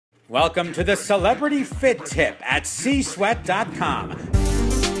Welcome to the Celebrity Fit Tip at csweat.com.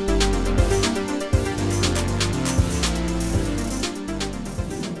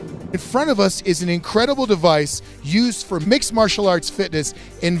 In front of us is an incredible device used for mixed martial arts fitness,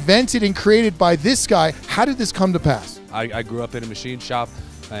 invented and created by this guy. How did this come to pass? I grew up in a machine shop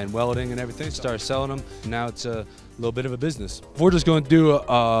and welding and everything, started selling them. Now it's a little bit of a business. We're just going to do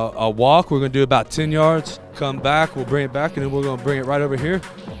a walk. We're going to do about 10 yards, come back, we'll bring it back, and then we're going to bring it right over here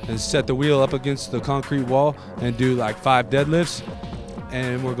and set the wheel up against the concrete wall and do like 5 deadlifts.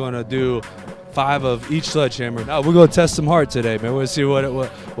 And we're going to do 5 of each sledgehammer. Now we're going to test some heart today, man. We're going to see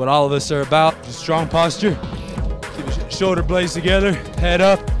what all of us are about. Just strong posture, keep the shoulder blades together, head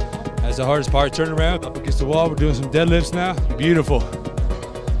up. That's the hardest part. Turn around, up against the wall. We're doing some deadlifts now. Beautiful.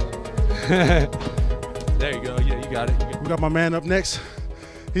 There you go. Yeah, you got it. We got my man up next.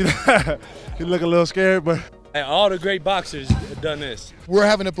 He look a little scared, but hey, all the great boxers have done this. We're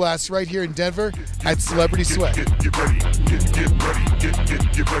having a blast right here in Denver at Celebrity Sweat. It's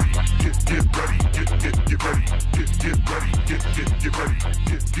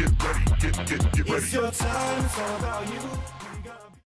your time, it's all about you.